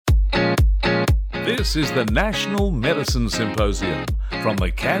This is the National Medicine Symposium from the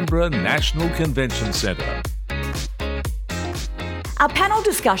Canberra National Convention Centre. Our panel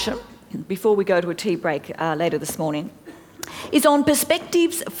discussion, before we go to a tea break later this morning, is on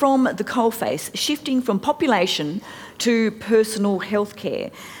perspectives from the coalface, shifting from population to personal health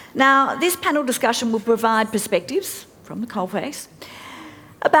care. Now, this panel discussion will provide perspectives from the coalface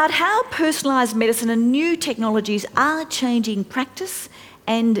about how personalised medicine and new technologies are changing practice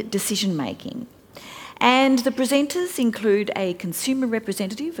and decision-making. And the presenters include a consumer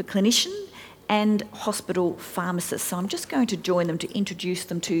representative, a clinician, and hospital pharmacists. So I'm just going to join them to introduce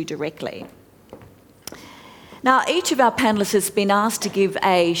them to you directly. Now, each of our panellists has been asked to give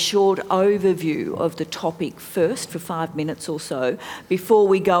a short overview of the topic first for 5 minutes or so before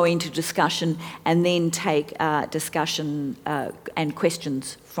we go into discussion and then take discussion and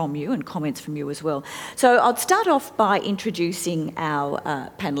questions from you and comments from you as well. So I'll start off by introducing our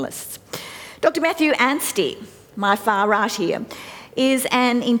panellists. Dr. Matthew Anstey, my far right here, is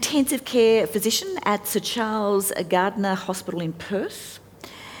an intensive care physician at Sir Charles Gairdner Hospital in Perth.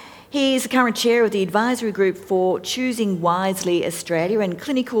 He is the current chair of the advisory group for Choosing Wisely Australia and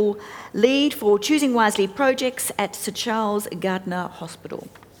clinical lead for Choosing Wisely projects at Sir Charles Gairdner Hospital.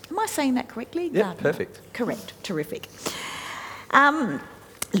 Am I saying that correctly? Yeah, Gairdner. perfect. Correct, terrific.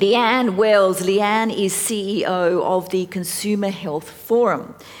 Leanne Wells. Leanne is CEO of the Consumer Health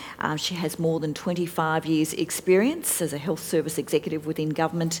Forum. She has more than 25 years' experience as a health service executive within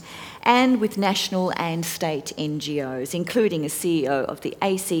government and with national and state NGOs, including as CEO of the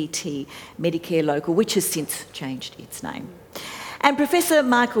ACT Medicare Local, which has since changed its name. And Professor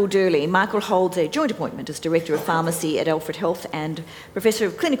Michael Durley. Michael holds a joint appointment as Director of Pharmacy at Alfred Health and Professor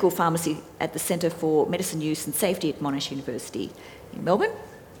of Clinical Pharmacy at the Centre for Medicine Use and Safety at Monash University in Melbourne.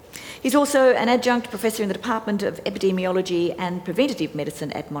 He's also an adjunct professor in the Department of Epidemiology and Preventative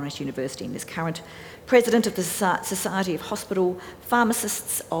Medicine at Monash University and is current president of the Society of Hospital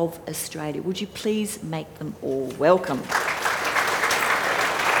Pharmacists of Australia. Would you please make them all welcome?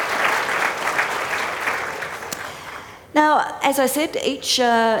 Now, as I said, each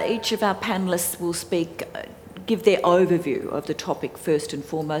of our panellists will give their overview of the topic first and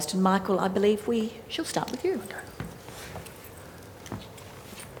foremost. And Michael, I believe we shall start with you.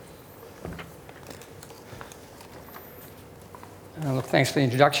 Look, thanks for the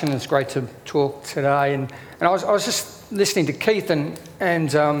introduction. It's great to talk today. And I was just listening to Keith and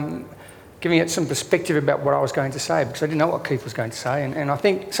giving it some perspective about what I was going to say because I didn't know what Keith was going to say. And I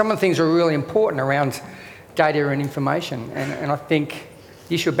think some of the things are really important around data and information. And I think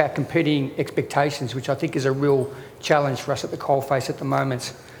the issue about competing expectations, which I think is a real challenge for us at the coalface at the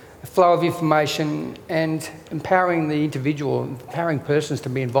moment, the flow of information and empowering the individual, empowering persons to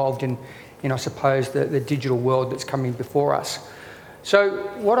be involved in I suppose, the digital world that's coming before us. So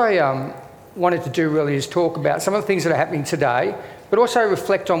what I wanted to do really is talk about some of the things that are happening today, but also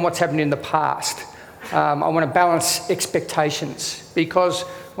reflect on what's happened in the past. I want to balance expectations because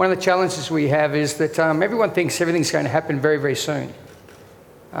one of the challenges we have is that everyone thinks everything's going to happen very, very soon.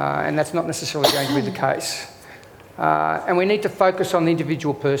 And that's not necessarily going to be the case. And we need to focus on the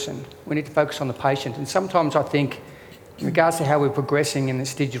individual person. We need to focus on the patient. And sometimes I think, in regards to how we're progressing in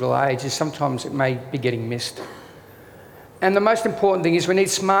this digital age, is sometimes it may be getting missed. And the most important thing is we need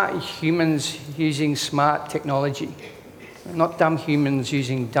smart humans using smart technology, not dumb humans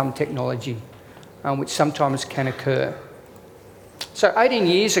using dumb technology, which sometimes can occur. So 18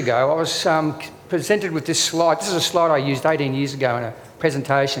 years ago, I was presented with this slide. This is a slide I used 18 years ago in a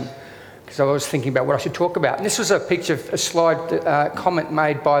presentation because I was thinking about what I should talk about. And this was a slide comment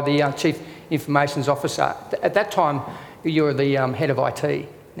made by the Chief Information Officer. At that time, you were the head of IT.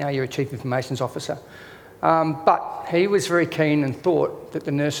 Now you're a Chief Information Officer. But he was very keen and thought that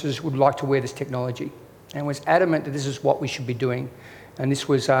the nurses would like to wear this technology and was adamant that this is what we should be doing. And this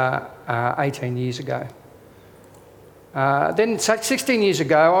was 18 years ago. Then 16 years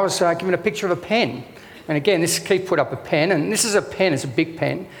ago, I was given a picture of a pen. And again, Keith put up a pen, and this is a pen, it's a big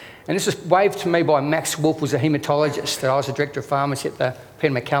pen. And this was waved to me by Max Wolf, who was a haematologist. I was a director of pharmacy at the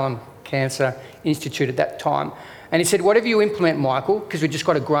Peter MacCallum Cancer Institute at that time. And he said, whatever you implement, Michael, because we just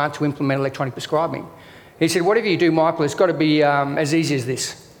got a grant to implement electronic prescribing. He said, whatever you do, Michael, it's got to be as easy as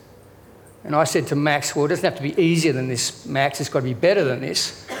this. And I said to Max, well, it doesn't have to be easier than this, Max, it's got to be better than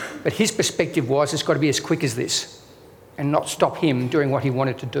this. But his perspective was it's got to be as quick as this and not stop him doing what he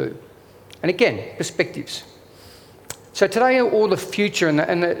wanted to do. And again, perspectives. So today, all the future,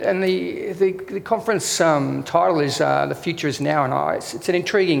 and the conference title is The Future is Now, and it's an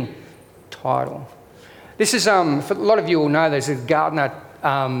intriguing title. This is, for a lot of you will know, there's a Gairdner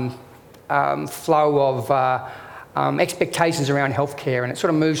flow of expectations around healthcare, and it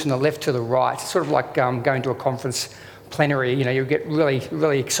sort of moves from the left to the right. It's sort of like going to a conference plenary. You know, you get really,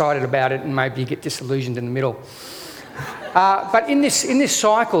 really excited about it, and maybe you get disillusioned in the middle. But in this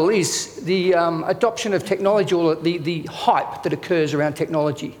cycle is the adoption of technology, or the hype that occurs around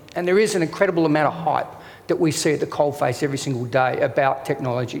technology. And there is an incredible amount of hype that we see at the coalface every single day about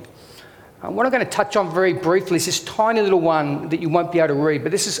technology. What I'm going to touch on very briefly is this tiny little one that you won't be able to read,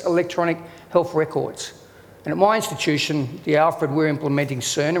 but this is electronic health records. And at my institution, the Alfred, we're implementing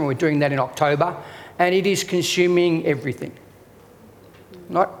Cerner, and we're doing that in October, and it is consuming everything.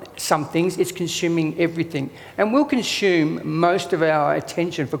 Not some things, it's consuming everything. And will consume most of our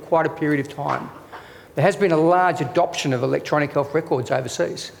attention for quite a period of time. There has been a large adoption of electronic health records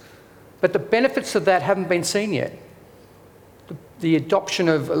overseas, but the benefits of that haven't been seen yet. The adoption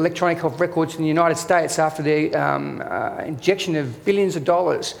of electronic health records in the United States after the injection of billions of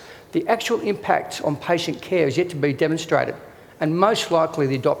dollars, the actual impact on patient care is yet to be demonstrated. And most likely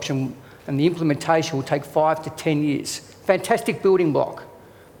the adoption and the implementation will take 5 to 10 years. Fantastic building block,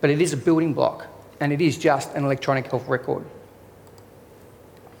 but it is a building block, and it is just an electronic health record.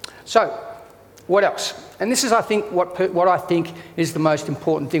 So, what else? And this is, I think, what I think is the most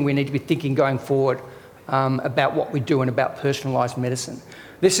important thing we need to be thinking going forward about what we do and about personalised medicine.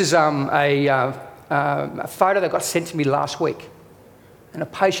 This is a photo that got sent to me last week, and a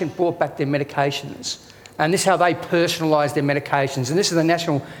patient brought back their medications, and this is how they personalise their medications. And this is the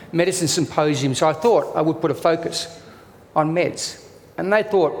National Medicine Symposium, so I thought I would put a focus on meds. And they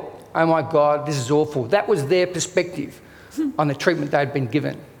thought, oh my God, this is awful. That was their perspective on the treatment they'd been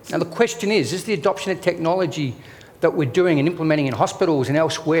given. Now the question is the adoption of technology that we're doing and implementing in hospitals and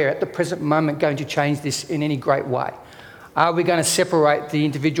elsewhere at the present moment going to change this in any great way? Are we going to separate the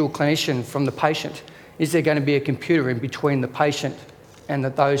individual clinician from the patient? Is there going to be a computer in between the patient and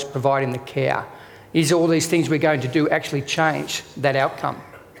those providing the care? Is all these things we're going to do actually change that outcome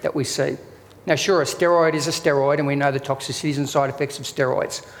that we see? Now sure, a steroid is a steroid, and we know the toxicities and side effects of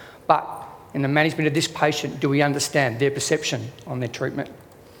steroids, but in the management of this patient, do we understand their perception on their treatment?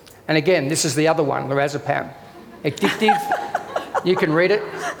 And again, this is the other one, lorazepam. Addictive, you can read it.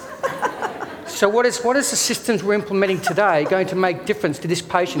 So what is the systems we're implementing today going to make difference to this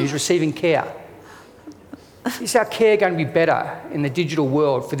patient who's receiving care? Is our care going to be better in the digital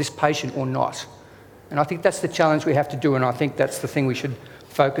world for this patient or not? And I think that's the challenge we have to do, and I think that's the thing we should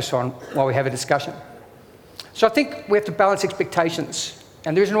focus on while we have a discussion. So I think we have to balance expectations,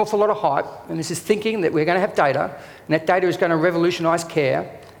 and there is an awful lot of hype, and this is thinking that we're going to have data, and that data is going to revolutionise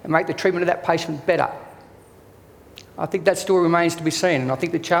care and make the treatment of that patient better. I think that still remains to be seen, and I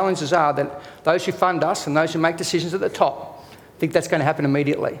think the challenges are that those who fund us and those who make decisions at the top think that's going to happen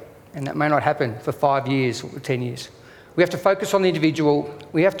immediately, and that may not happen for 5 years or 10 years. We have to focus on the individual.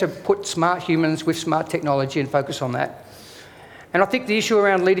 We have to put smart humans with smart technology and focus on that. And I think the issue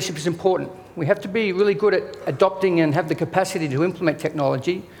around leadership is important. We have to be really good at adopting and have the capacity to implement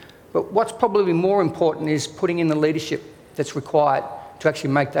technology, but what's probably more important is putting in the leadership that's required to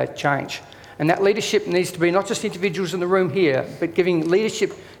actually make that change. And that leadership needs to be not just individuals in the room here, but giving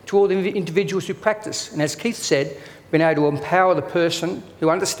leadership to all the individuals who practice. And as Keith said, being able to empower the person who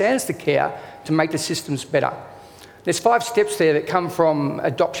understands the care to make the systems better. There's 5 steps there that come from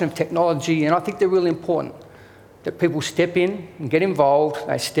adoption of technology, and I think they're really important. That people step in and get involved,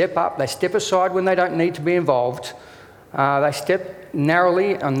 they step up, they step aside when they don't need to be involved, they step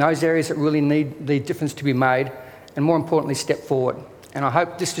narrowly on those areas that really need the difference to be made, and more importantly, step forward. And I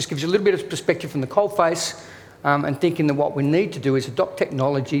hope this just gives you a little bit of perspective from the coalface, and thinking that what we need to do is adopt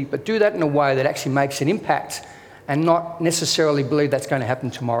technology, but do that in a way that actually makes an impact and not necessarily believe that's going to happen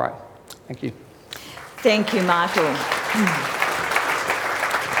tomorrow. Thank you. Thank you, Michael.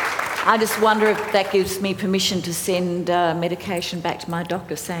 I just wonder if that gives me permission to send medication back to my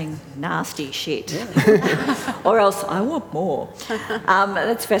doctor saying nasty shit. Yeah. Or else I want more.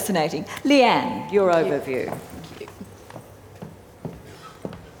 That's fascinating. Leanne, your overview.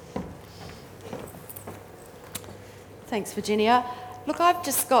 Thanks, Virginia. Look, I've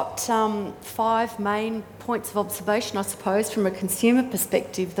just got 5 main points of observation, I suppose, from a consumer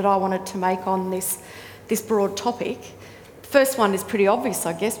perspective that I wanted to make on this broad topic. The first one is pretty obvious,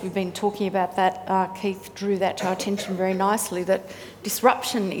 I guess. We've been talking about that. Keith drew that to our attention very nicely, that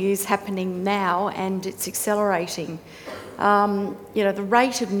disruption is happening now and it's accelerating. The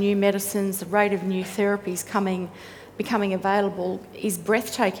rate of new medicines, the rate of new therapies becoming available is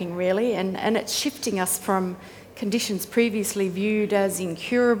breathtaking, really, and it's shifting us from conditions previously viewed as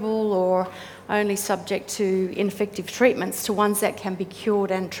incurable or only subject to ineffective treatments to ones that can be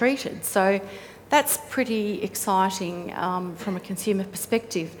cured and treated. So that's pretty exciting from a consumer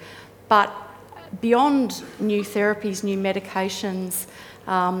perspective. But beyond new therapies, new medications,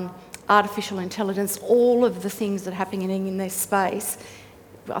 artificial intelligence, all of the things that are happening in this space,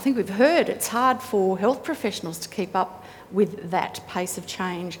 I think we've heard it's hard for health professionals to keep up with that pace of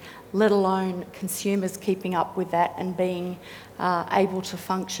change, let alone consumers keeping up with that and being able to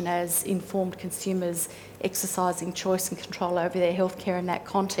function as informed consumers, exercising choice and control over their healthcare in that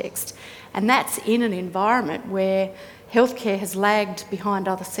context. And that's in an environment where healthcare has lagged behind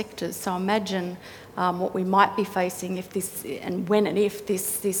other sectors. So imagine what we might be facing if this, and when and if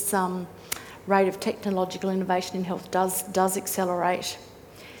this rate of technological innovation in health does accelerate.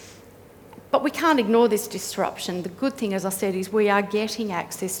 But we can't ignore this disruption. The good thing, as I said, is we are getting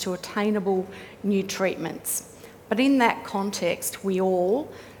access to attainable new treatments. But in that context, we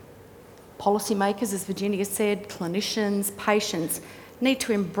all, policymakers, as Virginia said, clinicians, patients, need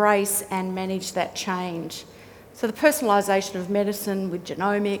to embrace and manage that change. So the personalisation of medicine with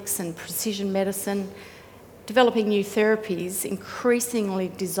genomics and precision medicine, developing new therapies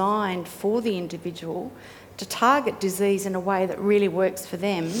increasingly designed for the individual to target disease in a way that really works for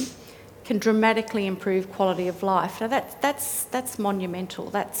them, can dramatically improve quality of life. Now that's monumental,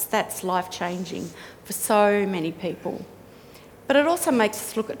 that's life-changing for so many people. But it also makes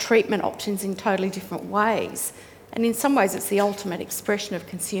us look at treatment options in totally different ways. And in some ways it's the ultimate expression of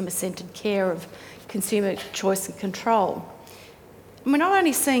consumer-centred care, of consumer choice and control. And we're not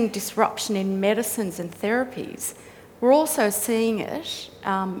only seeing disruption in medicines and therapies, we're also seeing it,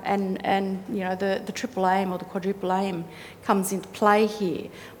 and you know, the triple aim or the quadruple aim comes into play here.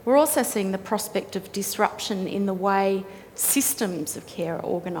 We're also seeing the prospect of disruption in the way systems of care are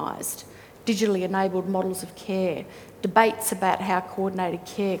organised, digitally enabled models of care, debates about how coordinated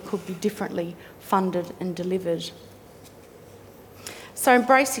care could be differently funded and delivered. So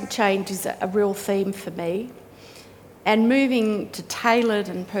embracing change is a real theme for me. And moving to tailored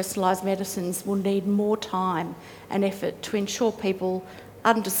and personalised medicines will need more time and effort to ensure people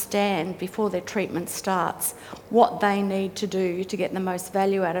understand before their treatment starts what they need to do to get the most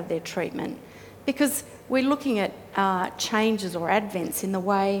value out of their treatment. Because we're looking at changes or advents in the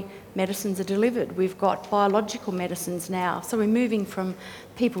way medicines are delivered. We've got biological medicines now, so we're moving from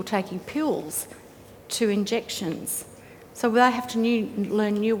people taking pills to injections. So they have to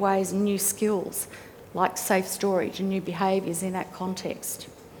learn new ways and new skills, like safe storage and new behaviours in that context.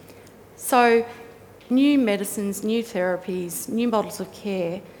 So new medicines, new therapies, new models of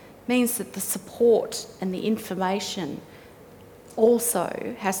care means that the support and the information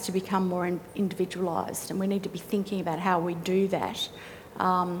also has to become more individualised, and we need to be thinking about how we do that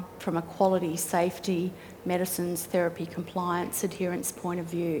from a quality, safety, medicines, therapy, compliance, adherence point of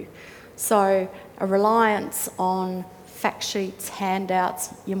view. So a reliance on fact sheets,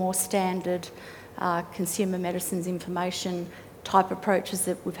 handouts, your more standard consumer medicines information type approaches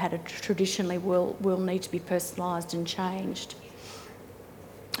that we've had traditionally will need to be personalised and changed.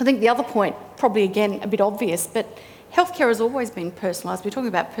 I think the other point, probably again a bit obvious, but healthcare has always been personalised. We're talking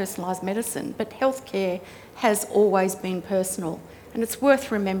about personalised medicine, but healthcare has always been personal, and it's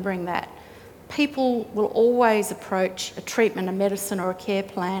worth remembering that. People will always approach a treatment, a medicine or a care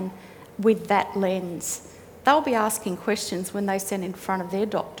plan with that lens. They'll be asking questions when they stand in front of their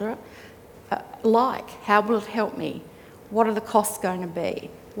doctor, like, how will it help me? What are the costs going to be?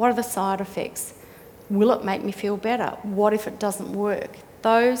 What are the side effects? Will it make me feel better? What if it doesn't work?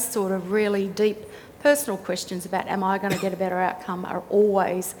 Those sort of really deep personal questions about am I going to get a better outcome are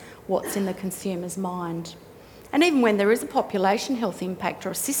always what's in the consumer's mind. And even when there is a population health impact or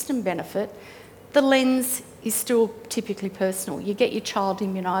a system benefit, the lens is still typically personal. You get your child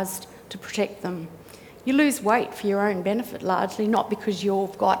immunised to protect them. You lose weight for your own benefit largely, not because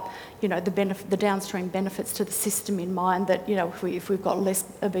you've got, you know, the downstream benefits to the system in mind that, you know, if we've got less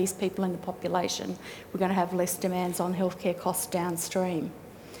obese people in the population, we're going to have less demands on healthcare costs downstream.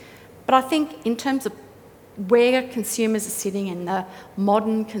 But I think in terms of where consumers are sitting in the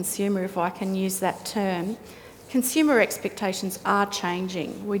modern consumer, if I can use that term, consumer expectations are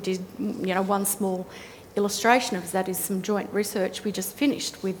changing. We did, you know, one small illustration of that is some joint research we just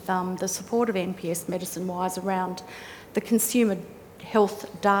finished with the support of NPS Medicine Wise around the consumer health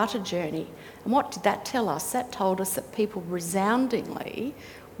data journey. And what did that tell us? That told us that people resoundingly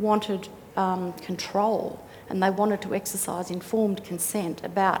wanted control, and they wanted to exercise informed consent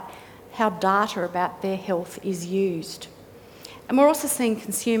about how data about their health is used. And we're also seeing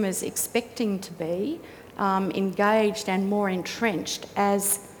consumers expecting to be engaged and more entrenched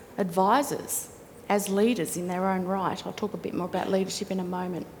as advisors, as leaders in their own right. I'll talk a bit more about leadership in a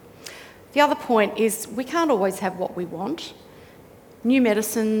moment. The other point is we can't always have what we want. New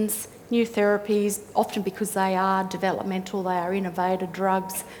medicines, new therapies, often because they are developmental, they are innovative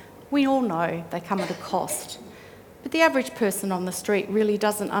drugs, We all know they come at a cost. But the average person on the street really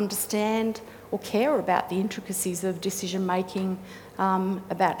doesn't understand or care about the intricacies of decision making,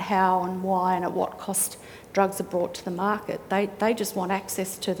 about how and why and at what cost drugs are brought to the market. They just want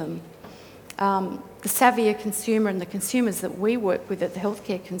access to them. The savvier consumer and the consumers that we work with at the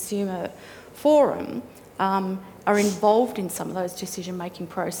Healthcare Consumer Forum are involved in some of those decision-making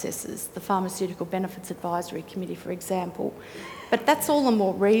processes, the Pharmaceutical Benefits Advisory Committee, for example. But that's all the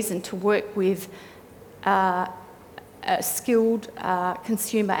more reason to work with a skilled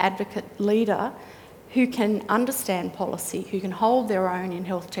consumer advocate leader who can understand policy, who can hold their own in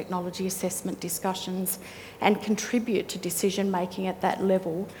health technology assessment discussions and contribute to decision making at that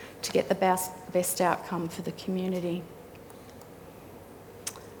level to get the best outcome for the community.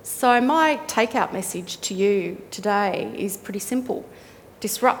 So my take-out message to you today is pretty simple.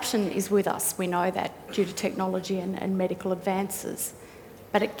 Disruption is with us, we know that, due to technology and medical advances,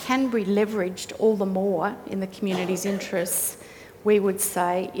 but it can be leveraged all the more in the community's interests, we would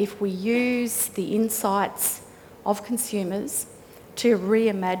say, if we use the insights of consumers to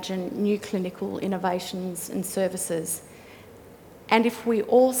reimagine new clinical innovations and services. And if we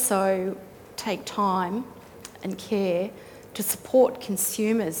also take time and care to support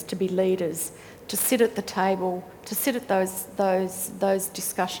consumers to be leaders, to sit at the table, to sit at those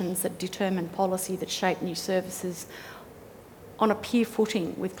discussions that determine policy, that shape new services on a peer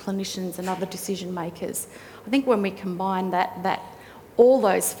footing with clinicians and other decision makers. I think when we combine that all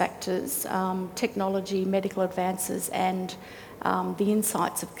those factors, technology, medical advances and the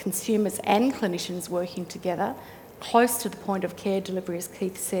insights of consumers and clinicians working together, close to the point of care delivery, as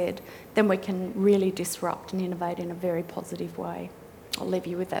Keith said, then we can really disrupt and innovate in a very positive way. I'll leave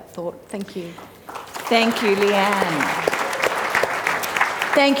you with that thought. Thank you. Thank you, Leanne.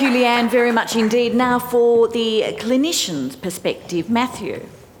 Thank you, Leanne, very much indeed. Now for the clinician's perspective, Matthew.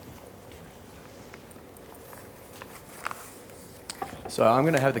 So I'm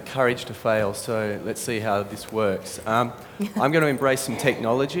going to have the courage to fail, so let's see how this works. I'm going to embrace some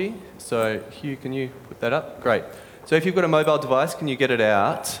technology. So Hugh, can you put that up? Great. So if you've got a mobile device, can you get it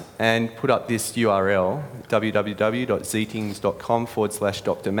out and put up this URL,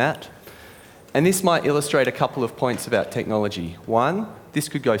 www.zeetings.com/Dr. Matt. And this might illustrate a couple of points about technology. One, this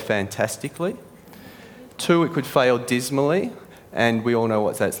could go fantastically. Two, it could fail dismally, and we all know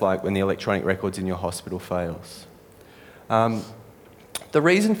what that's like when the electronic records in your hospital fails. The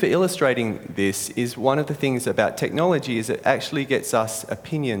reason for illustrating this is one of the things about technology is it actually gets us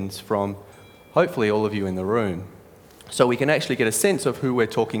opinions from hopefully all of you in the room. So we can actually get a sense of who we're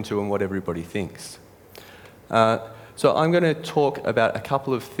talking to and what everybody thinks. So I'm going to talk about a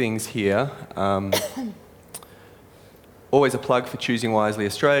couple of things here. Always a plug for Choosing Wisely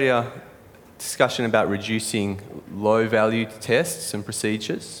Australia, discussion about reducing low-value tests and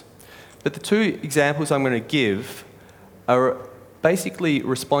procedures. But the two examples I'm going to give are basically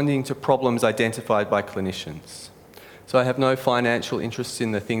responding to problems identified by clinicians. So I have no financial interests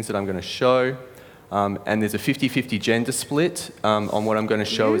in the things that I'm going to show. And there's a 50-50 gender split on what I'm going to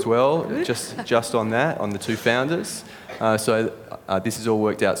show as well, just on that, on the two founders. So this has all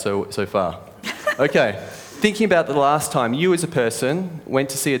worked out so far. Okay, thinking about the last time you as a person went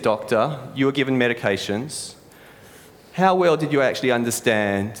to see a doctor, you were given medications. How well did you actually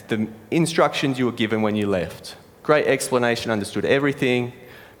understand the instructions you were given when you left? Great explanation, understood everything,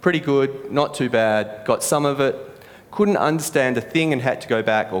 pretty good, not too bad, got some of it, couldn't understand a thing and had to go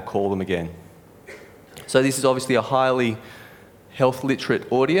back or call them again. So this is obviously a highly health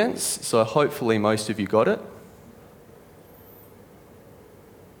literate audience, so hopefully most of you got it.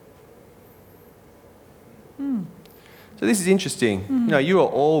 So this is interesting. You know, you are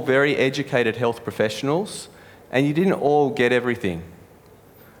all very educated health professionals and you didn't all get everything.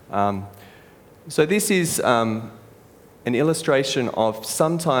 So this is an illustration of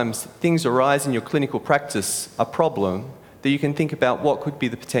sometimes things arise in your clinical practice, a problem, that you can think about what could be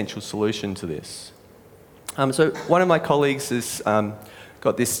the potential solution to this. So one of my colleagues has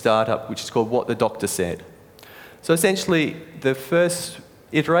got this startup which is called What the Doctor Said. So essentially the first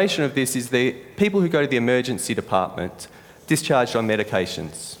iteration of this is the people who go to the emergency department discharged on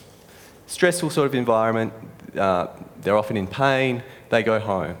medications. Stressful sort of environment, they're often in pain, they go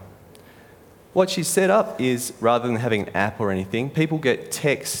home. What she's set up is, rather than having an app or anything, people get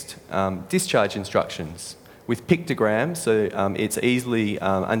text discharge instructions with pictograms, so it's easily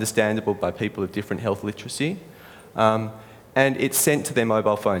understandable by people of different health literacy. And it's sent to their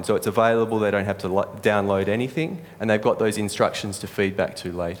mobile phone, so it's available, they don't have to download anything, and they've got those instructions to feed back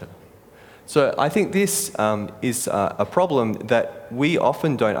to later. So I think this is a problem that we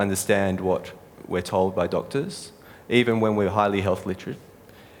often don't understand what we're told by doctors, even when we're highly health literate.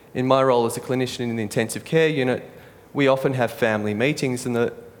 In my role as a clinician in the intensive care unit, we often have family meetings, and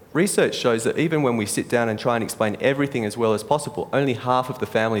the research shows that even when we sit down and try and explain everything as well as possible, only half of the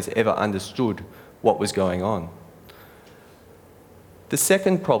families ever understood what was going on. The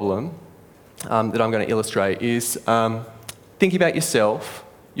second problem that I'm going to illustrate is thinking about yourself.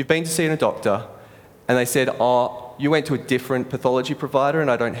 You've been to see a doctor, and they said, oh, you went to a different pathology provider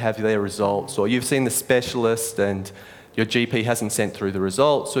and I don't have their results. Or you've seen the specialist and your GP hasn't sent through the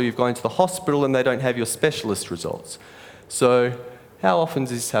results. Or you've gone to the hospital and they don't have your specialist results. So how often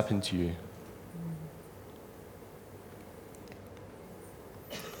does this happen to you?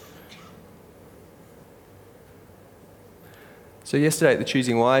 So yesterday at the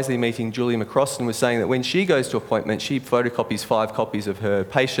Choosing Wisely meeting, Julie McCrossan was saying that when she goes to appointment, she photocopies 5 copies of her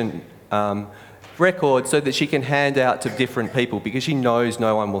patient record so that she can hand out to different people because she knows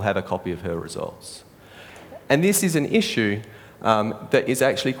no one will have a copy of her results. And this is an issue that is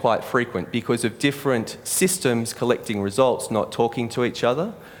actually quite frequent because of different systems collecting results not talking to each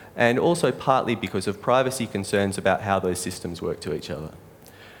other, and also partly because of privacy concerns about how those systems work to each other.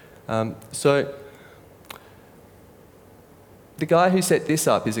 So the guy who set this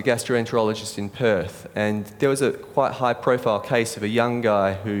up is a gastroenterologist in Perth, and there was a quite high-profile case of a young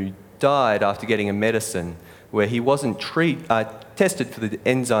guy who died after getting a medicine where he wasn't tested for the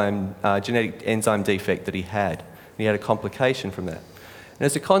genetic enzyme defect that he had. He had a complication from that. And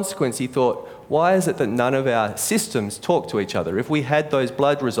as a consequence, he thought, why is it that none of our systems talk to each other? If we had those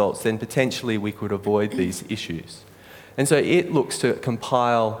blood results, then potentially we could avoid these issues. And so it looks to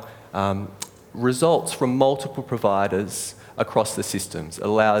compile results from multiple providers across the systems. It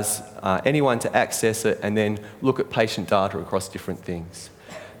allows anyone to access it and then look at patient data across different things,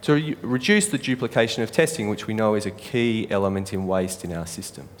 to reduce the duplication of testing, which we know is a key element in waste in our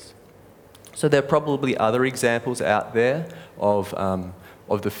systems. So there are probably other examples out there of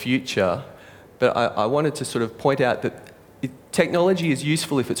the future, but I wanted to sort of point out that technology is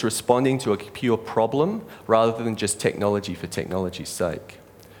useful if it's responding to a pure problem rather than just technology for technology's sake.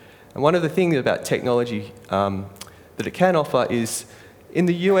 And one of the things about technology that it can offer is, in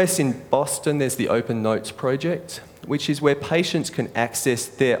the US, in Boston, there's the Open Notes project, which is where patients can access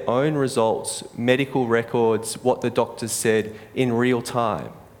their own results, medical records, what the doctors said in real time,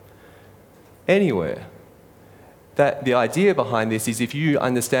 anywhere. The idea behind this is if you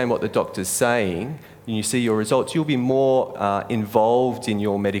understand what the doctor's saying and you see your results, you'll be more involved in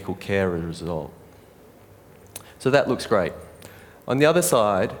your medical care as a result. So that looks great. On the other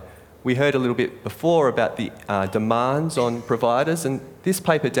side, we heard a little bit before about the demands on providers, and this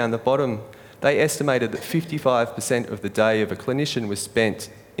paper down the bottom, they estimated that 55% of the day of a clinician was spent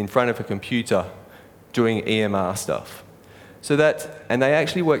in front of a computer doing EMR stuff. So and they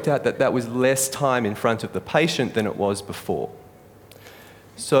actually worked out that that was less time in front of the patient than it was before.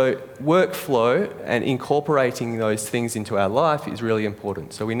 So workflow and incorporating those things into our life is really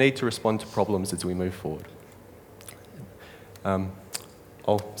important. So we need to respond to problems as we move forward.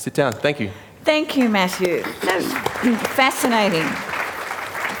 I'll sit down. Thank you. Thank you, Matthew. Fascinating.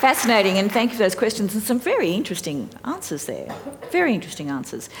 Fascinating, and thank you for those questions and some very interesting answers there. Very interesting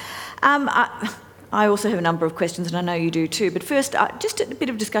answers. I also have a number of questions, and I know you do too. But first, just a bit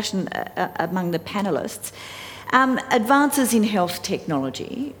of discussion among the panellists. Advances in health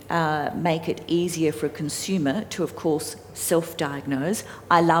technology make it easier for a consumer to, of course, self-diagnose.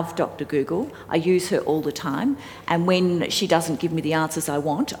 I love Dr. Google. I use her all the time. And when she doesn't give me the answers I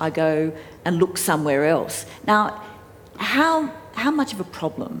want, I go and look somewhere else. Now, how much of a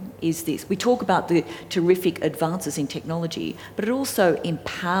problem is this? We talk about the terrific advances in technology, but it also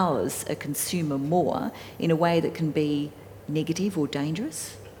empowers a consumer more in a way that can be negative or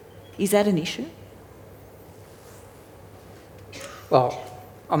dangerous. Is that an issue? Well,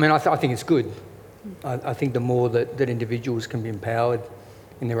 I mean, I think it's good. I think the more that individuals can be empowered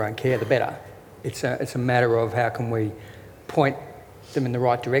in their own care, the better. It's a matter of how can we point them in the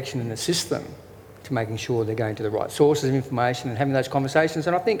right direction and assist them to making sure they're going to the right sources of information and having those conversations.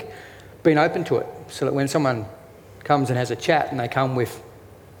 And I think being open to it, so that when someone comes and has a chat and they come with,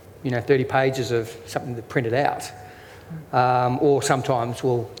 30 pages of something that printed out, or sometimes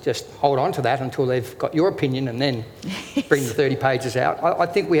we'll just hold on to that until they've got your opinion and then bring the 30 pages out. I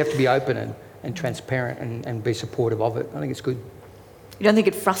think we have to be open and transparent and be supportive of it. I think it's good. You don't think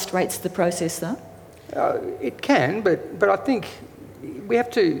it frustrates the process, though? It can, but I think we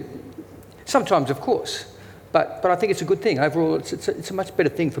have to, sometimes of course, but I think it's a good thing. Overall, it's a much better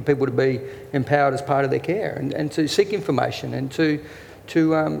thing for people to be empowered as part of their care and to seek information and to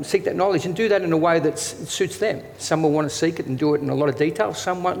seek that knowledge and do that in a way that suits them. Some will want to seek it and do it in a lot of detail,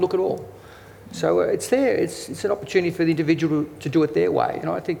 some won't look at all. So it's there. It's an opportunity for the individual to do it their way. And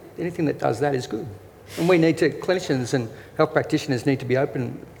I think anything that does that is good. And we need to, clinicians and health practitioners need to be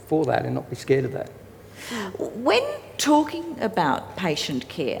open for that and not be scared of that. When talking about patient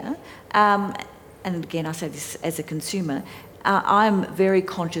care, and again I say this as a consumer, I'm very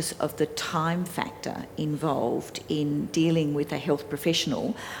conscious of the time factor involved in dealing with a health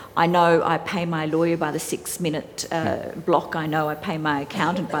professional. I know I pay my lawyer by the 6-minute block, I know I pay my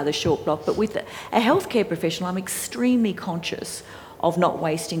accountant by the short block, but with a healthcare professional I'm extremely conscious of not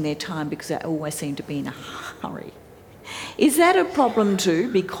wasting their time because they always seem to be in a hurry. Is that a problem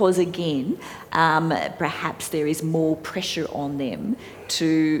too? Because again, perhaps there is more pressure on them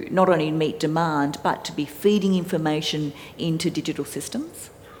to not only meet demand, but to be feeding information into digital systems?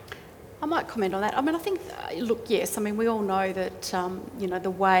 I might comment on that. I mean, I think, look, yes, I mean, we all know that,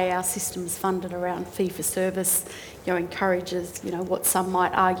 the way our system's funded around fee-for-service, encourages, what some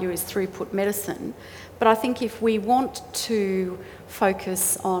might argue is throughput medicine. But I think if we want to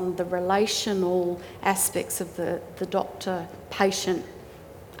focus on the relational aspects of the doctor-patient,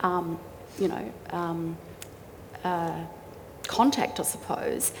 contact, I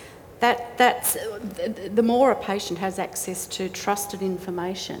suppose, that's the more a patient has access to trusted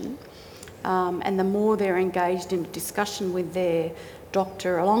information, and the more they're engaged in a discussion with their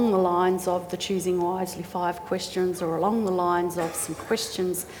doctor along the lines of the Choosing Wisely 5 questions, or along the lines of some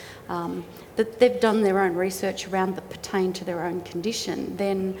questions that they've done their own research around that pertain to their own condition,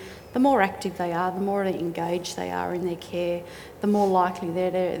 then the more active they are, the more engaged they are in their care, the more likely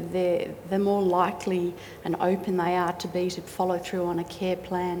the more likely and open they are to be to follow through on a care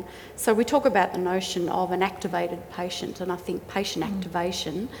plan. So we talk about the notion of an activated patient, and I think patient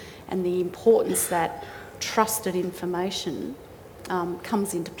activation and the importance that trusted information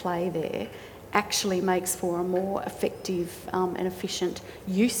comes into play there actually makes for a more effective and efficient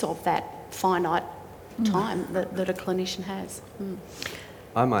use of that finite time that a clinician has.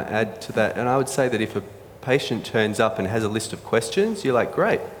 I might add to that, and I would say that if a patient turns up and has a list of questions, you're like,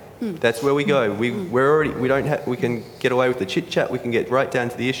 great, that's where we go. We can get away with the chit chat. We can get right down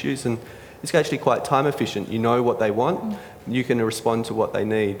to the issues, and it's actually quite time efficient. You know what they want. You can respond to what they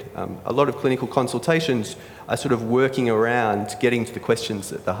need. A lot of clinical consultations are sort of working around getting to the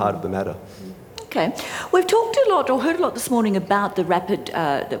questions at the heart of the matter. Okay. We've talked a lot, or heard a lot this morning about the rapid,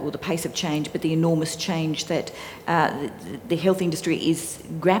 the pace of change, but the enormous change that the health industry is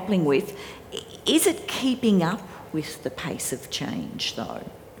grappling with. Is it keeping up with the pace of change, though?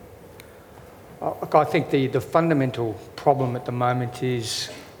 Look, I think the fundamental problem at the moment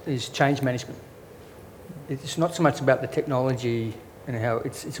is change management. It's not so much about the technology and how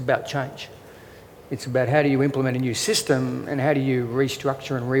it's about change. It's about how do you implement a new system and how do you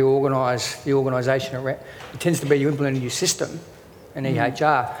restructure and reorganise the organisation around. It tends to be you implement a new system, an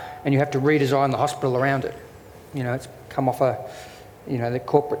EHR, and you have to redesign the hospital around it. It's come off the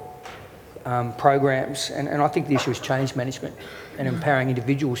corporate programs, and I think the issue is change management and empowering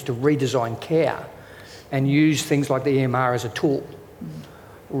individuals to redesign care and use things like the EMR as a tool,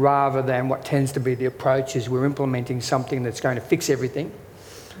 rather than what tends to be the approach is we're implementing something that's going to fix everything,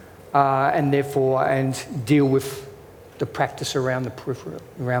 and deal with the practice around the periphery,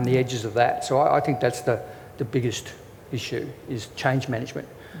 around the edges of that. So I think that's the biggest issue, is change management,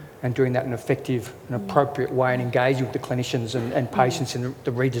 and doing that in an effective and appropriate way, and engaging with the clinicians and patients in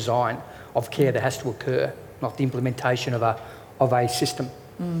the redesign of care that has to occur, not the implementation of a system.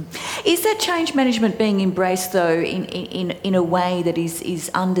 Is that change management being embraced, though, in a way that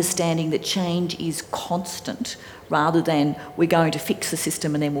is understanding that change is constant, rather than we're going to fix the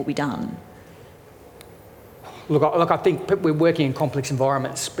system and then we'll be done? Look, I think we're working in complex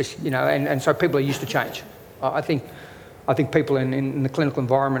environments, and so people are used to change. I think people in the clinical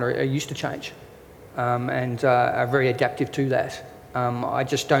environment are used to change, and are very adaptive to that.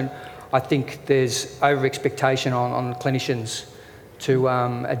 I think there's over-expectation on clinicians to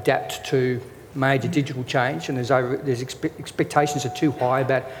adapt to major digital change, and expectations are too high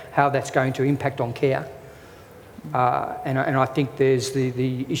about how that's going to impact on care. And I think there's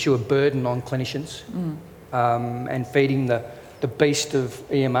the issue of burden on clinicians, and feeding the beast of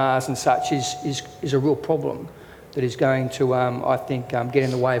EMRs and such is a real problem that is going to, I think, get in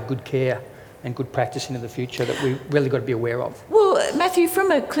the way of good care and good practice into the future that we really got to be aware of. Well, Matthew, from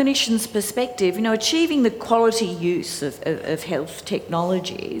a clinician's perspective, achieving the quality use of health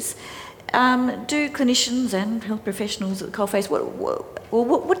technologies, do clinicians and health professionals at the coalface,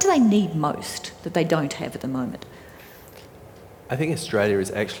 what do they need most that they don't have at the moment? I think Australia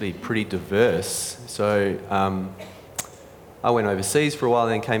is actually pretty diverse. So I went overseas for a while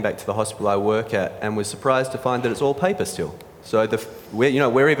and then came back to the hospital I work at and was surprised to find that it's all paper still. So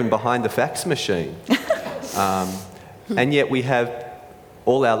we're even behind the fax machine. And yet we have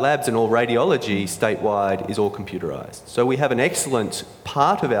all our labs and all radiology statewide is all computerised. So we have an excellent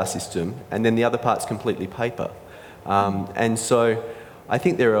part of our system, and then the other part's completely paper. And so I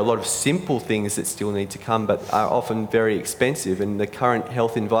think there are a lot of simple things that still need to come, but are often very expensive. In the current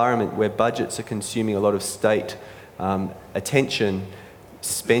health environment where budgets are consuming a lot of state attention,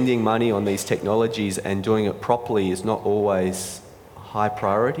 spending money on these technologies and doing it properly is not always high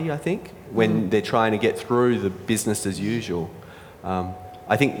priority, I think, when they're trying to get through the business as usual.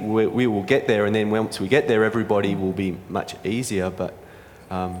 I think we will get there, and then once we get there, everybody will be much easier. But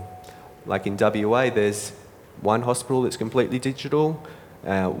like in WA, there's one hospital that's completely digital,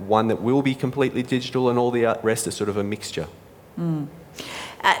 one that will be completely digital, and all the rest are sort of a mixture.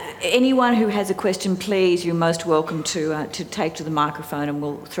 Anyone who has a question, please, you're most welcome to take to the microphone, and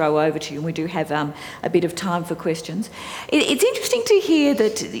we'll throw over to you. And we do have a bit of time for questions. It's interesting to hear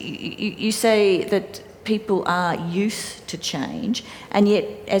that you say that people are used to change, and yet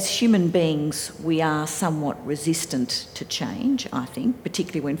as human beings we are somewhat resistant to change, I think,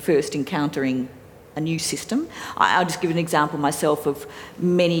 particularly when first encountering a new system. I'll just give an example myself of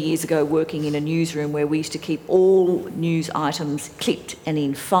many years ago working in a newsroom where we used to keep all news items clipped and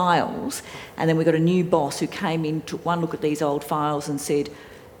in files, and then we got a new boss who came in, took one look at these old files and said,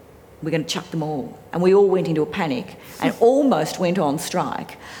 we're going to chuck them all. And we all went into a panic and almost went on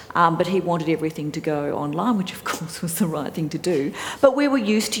strike. But he wanted everything to go online, which of course was the right thing to do. But we were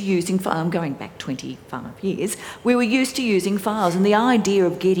used to using, I'm going back 25 years, we were used to using files. And the idea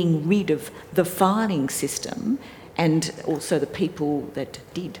of getting rid of the filing system and also the people that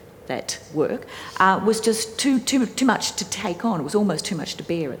did that work was just too much to take on. It was almost too much to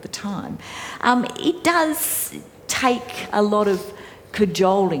bear at the time. It does take a lot of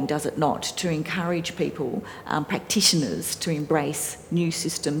cajoling, does it not, to encourage people, practitioners, to embrace new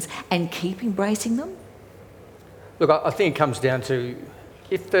systems and keep embracing them? Look, I think it comes down to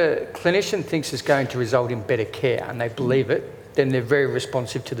if the clinician thinks it's going to result in better care and they believe it, then they're very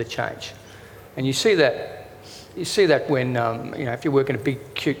responsive to the change. And you see that when if you work in a big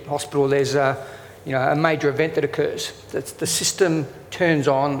acute hospital, there's a major event that occurs. The system turns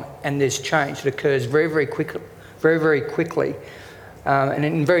on and there's change that occurs very, very quickly. And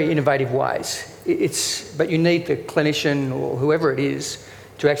in very innovative ways. But you need the clinician or whoever it is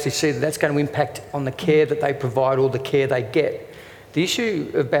to actually see that that's going to impact on the care that they provide or the care they get. The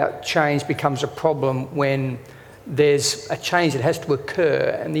issue about change becomes a problem when there's a change that has to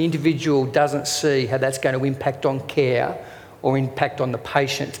occur and the individual doesn't see how that's going to impact on care or impact on the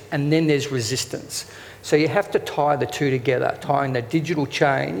patient, and then there's resistance. So you have to tie the two together, tying the digital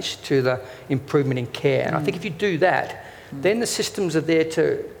change to the improvement in care. And I think if you do that, then the systems are there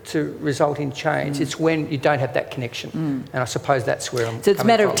to result in change. It's when you don't have that connection. And I suppose that's where I'm coming from. So it's a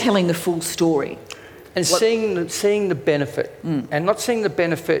matter of telling the full story. And seeing the benefit. And not seeing the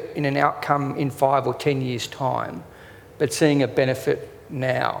benefit in an outcome in 5 or 10 years' time, but seeing a benefit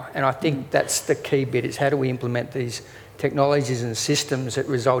now. And I think that's the key bit, is how do we implement these technologies and systems that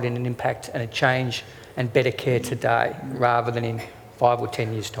result in an impact and a change and better care today, rather than in 5 or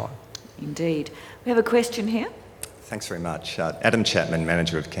 10 years' time. Indeed. We have a question here. Thanks very much. Adam Chapman,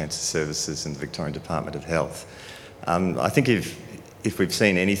 Manager of Cancer Services in the Victorian Department of Health. I think if we've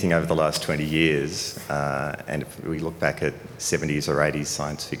seen anything over the last 20 years, and if we look back at 70s or 80s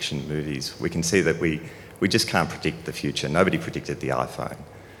science fiction movies, we can see that we just can't predict the future. Nobody predicted the iPhone.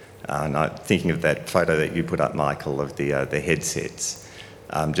 And thinking of that photo that you put up, Michael, of the headsets,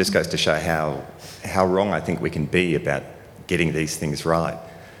 just goes to show how wrong I think we can be about getting these things right.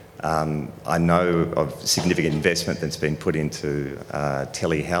 I know of significant investment that's been put into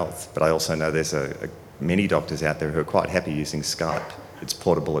telehealth, but I also know there's many doctors out there who are quite happy using Skype. It's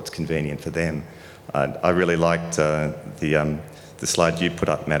portable, it's convenient for them. I really liked the slide you put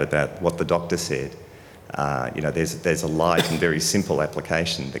up, Matt, about what the doctor said. There's a light and very simple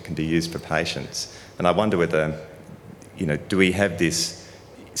application that can be used for patients. And I wonder whether, do we have this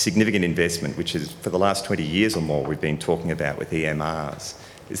significant investment, which is for the last 20 years or more we've been talking about with EMRs.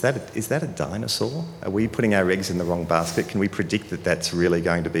 Is that a dinosaur? Are we putting our eggs in the wrong basket? Can we predict that that's really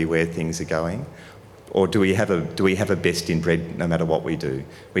going to be where things are going? Or do we have a best in breed no matter what we do?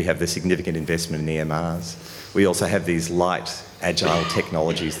 We have the significant investment in EMRs. We also have these light, agile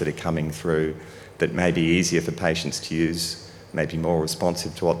technologies that are coming through that may be easier for patients to use, maybe more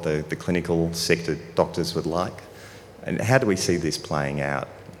responsive to what the clinical sector doctors would like. And how do we see this playing out?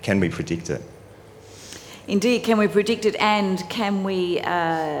 Can we predict it? Indeed, can we predict it, and can we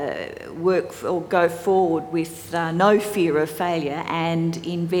work or go forward with no fear of failure and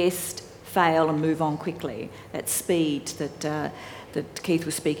invest fail and move on quickly. That speed that Keith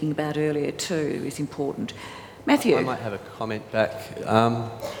was speaking about earlier too is important. Matthew? I might have a comment back.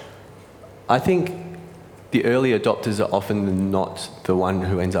 I think the early adopters are often not the one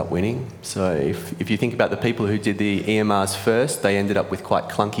who ends up winning. So if you think about the people who did the EMRs first, they ended up with quite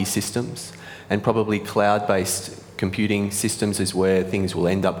clunky systems, and probably cloud-based computing systems is where things will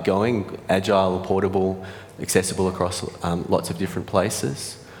end up going, agile, portable, accessible across lots of different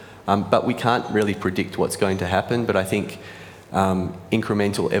places. But we can't really predict what's going to happen, but I think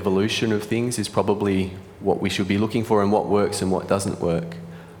incremental evolution of things is probably what we should be looking for, and what works and what doesn't work.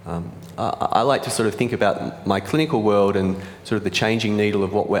 I like to sort of think about my clinical world and sort of the changing needle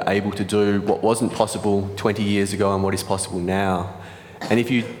of what we're able to do, what wasn't possible 20 years ago and what is possible now. And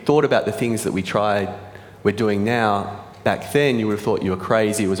if you thought about the things that we're doing now, back then you would have thought you were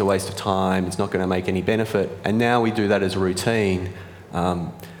crazy, it was a waste of time, it's not going to make any benefit. And now we do that as a routine.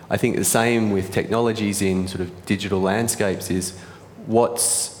 I think the same with technologies in sort of digital landscapes is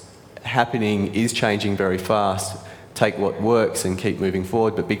what's happening is changing very fast. Take what works and keep moving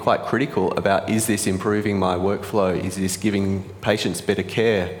forward, but be quite critical about, is this improving my workflow? Is this giving patients better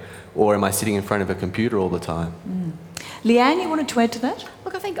care? Or am I sitting in front of a computer all the time? Leanne, you wanted to add to that?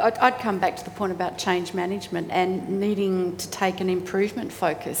 Look, I think I'd come back to the point about change management and needing to take an improvement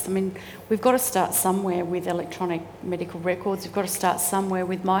focus. I mean, we've got to start somewhere with electronic medical records. We've got to start somewhere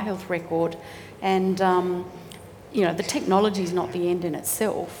with My Health Record. And, the technology is not the end in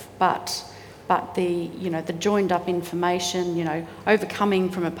itself, but the joined up information, overcoming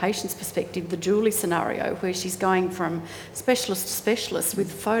from a patient's perspective the Julie scenario where she's going from specialist to specialist with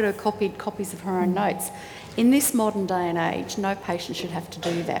photocopied copies of her own notes. In this modern day and age, no patient should have to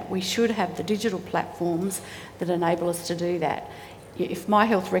do that. We should have the digital platforms that enable us to do that. If My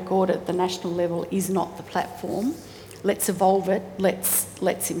Health Record at the national level is not the platform, let's evolve it,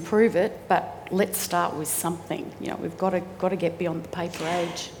 let's improve it, but let's start with something. We've got to get beyond the paper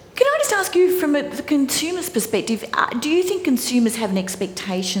age. Can I just ask you, from the consumer's perspective, do you think consumers have an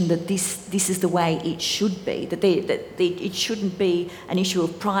expectation that this is the way it should be, that it shouldn't be an issue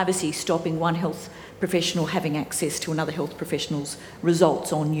of privacy stopping one health professional having access to another health professional's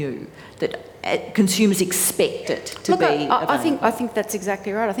results on you, that consumers expect it to be available? I think that's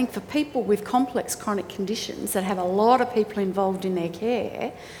exactly right. I think for people with complex chronic conditions that have a lot of people involved in their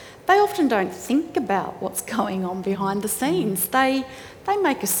care, they often don't think about what's going on behind the scenes. They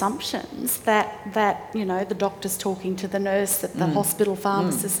make assumptions that the doctor's talking to the nurse, that the hospital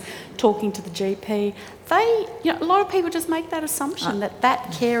pharmacist talking to the GP. A lot of people just make that assumption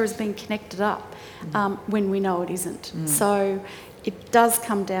that care has been connected up when we know it isn't. So it does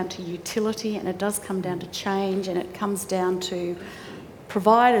come down to utility, and it does come down to change, and it comes down to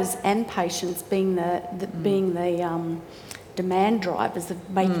providers and patients being the demand drivers of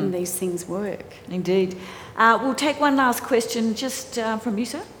making these things work. Indeed. We'll take one last question just from you,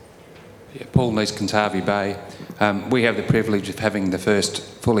 sir. Yeah, Paul Neese, Cantarvie Bay. We have the privilege of having the first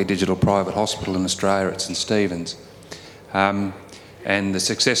fully digital private hospital in Australia at St Stephen's. And the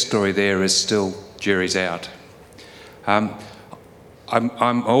success story there is still jury's out. I'm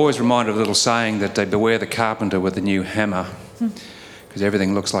always reminded of a little saying that they beware the carpenter with the new hammer, because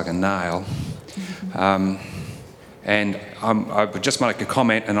everything looks like a nail. And I would just make a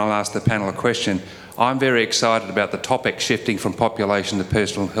comment, and I'll ask the panel a question. I'm very excited about the topic shifting from population to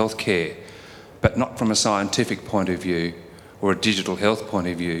personal health care, but not from a scientific point of view or a digital health point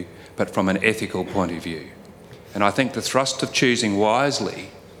of view, but from an ethical point of view. And I think the thrust of Choosing Wisely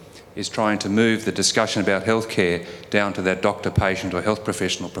is trying to move the discussion about healthcare down to that doctor-patient or health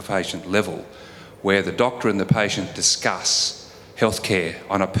professional-patient level, where the doctor and the patient discuss healthcare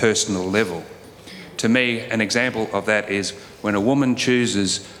on a personal level. To me, an example of that is when a woman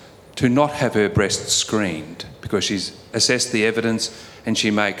chooses to not have her breasts screened because she's assessed the evidence and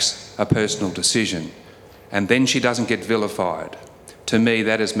she makes a personal decision, and then she doesn't get vilified. To me,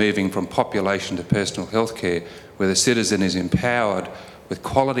 that is moving from population to personal health care, where the citizen is empowered with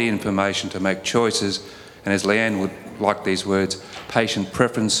quality information to make choices, and as Leanne would like these words, patient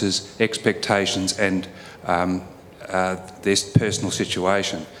preferences, expectations, and this personal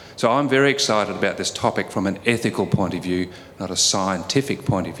situation. So I'm very excited about this topic from an ethical point of view, not a scientific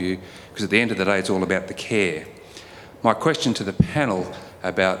point of view, because at the end of the day, it's all about the care. My question to the panel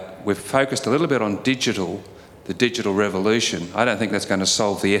we've focused a little bit on digital, the digital revolution. I don't think that's going to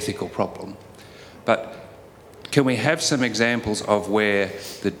solve the ethical problem. But can we have some examples of where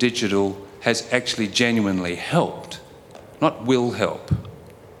the digital has actually genuinely helped, not will help?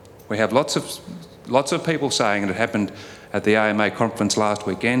 We have lots of people saying, and it happened at the AMA conference last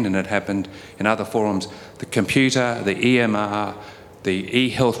weekend, and it happened in other forums, the computer, the EMR, the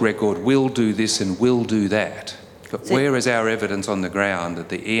e-health record will do this and will do that. But where is our evidence on the ground that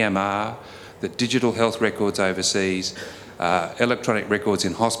the EMR, the digital health records overseas, electronic records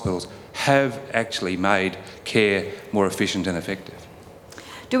in hospitals have actually made care more efficient and effective?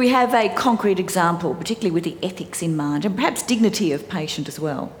 Do we have a concrete example, particularly with the ethics in mind and perhaps dignity of patient as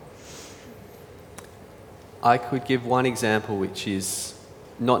well? I could give one example which is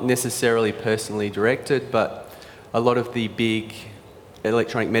not necessarily personally directed, but a lot of the big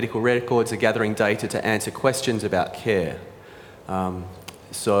electronic medical records are gathering data to answer questions about care.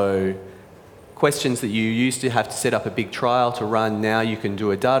 So questions that you used to have to set up a big trial to run, now you can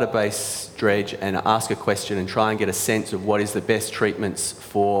do a database dredge and ask a question and try and get a sense of what is the best treatments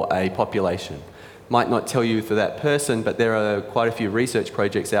for a population. Might not tell you for that person, but there are quite a few research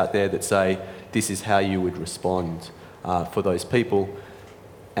projects out there that say this is how you would respond for those people.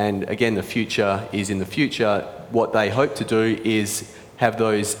 And again, the future is in the future. What they hope to do is have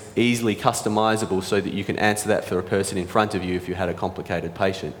those easily customisable so that you can answer that for a person in front of you if you had a complicated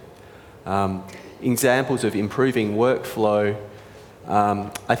patient. Examples of improving workflow.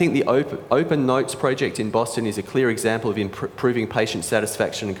 I think the Open Notes project in Boston is a clear example of improving patient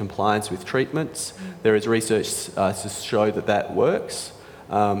satisfaction and compliance with treatments. There is research to show that that works.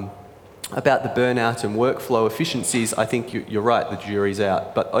 About the burnout and workflow efficiencies, I think you're right, the jury's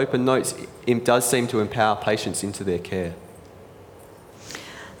out. But Open Notes does seem to empower patients into their care.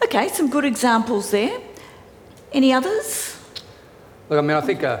 Okay, some good examples there. Any others? Look, I mean, I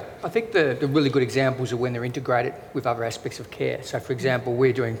think the really good examples are when they're integrated with other aspects of care. So, for example,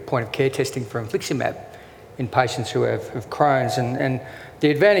 we're doing point-of-care testing for infliximab in patients who have Crohn's, and the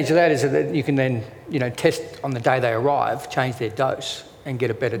advantage of that is that you can then, test on the day they arrive, change their dose, and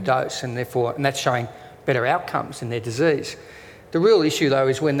get a better dose, and that's showing better outcomes in their disease. The real issue, though,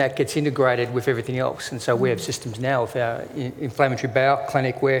 is when that gets integrated with everything else. And so we have systems now with our inflammatory bowel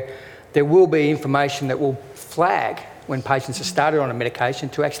clinic where there will be information that will flag when patients are started on a medication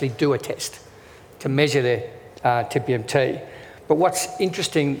to actually do a test to measure their TPMT. But what's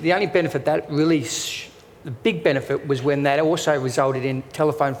interesting, the only benefit that really, the big benefit was when that also resulted in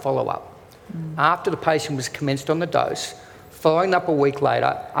telephone follow-up. After the patient was commenced on the dose, following up a week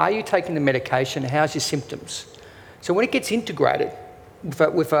later, are you taking the medication? How's your symptoms? So when it gets integrated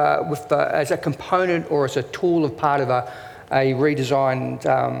as a component or as a tool of part of a redesigned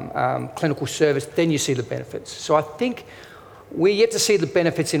clinical service, then you see the benefits. So I think we're yet to see the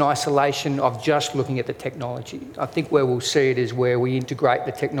benefits in isolation of just looking at the technology. I think where we'll see it is where we integrate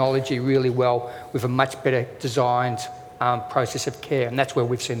the technology really well with a much better designed process of care, and that's where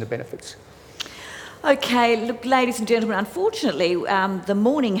we've seen the benefits. Okay, look, ladies and gentlemen, unfortunately, the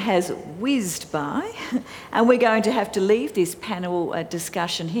morning has whizzed by and we're going to have to leave this panel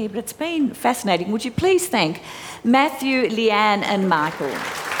discussion here, but it's been fascinating. Would you please thank Matthew, Leanne and Michael?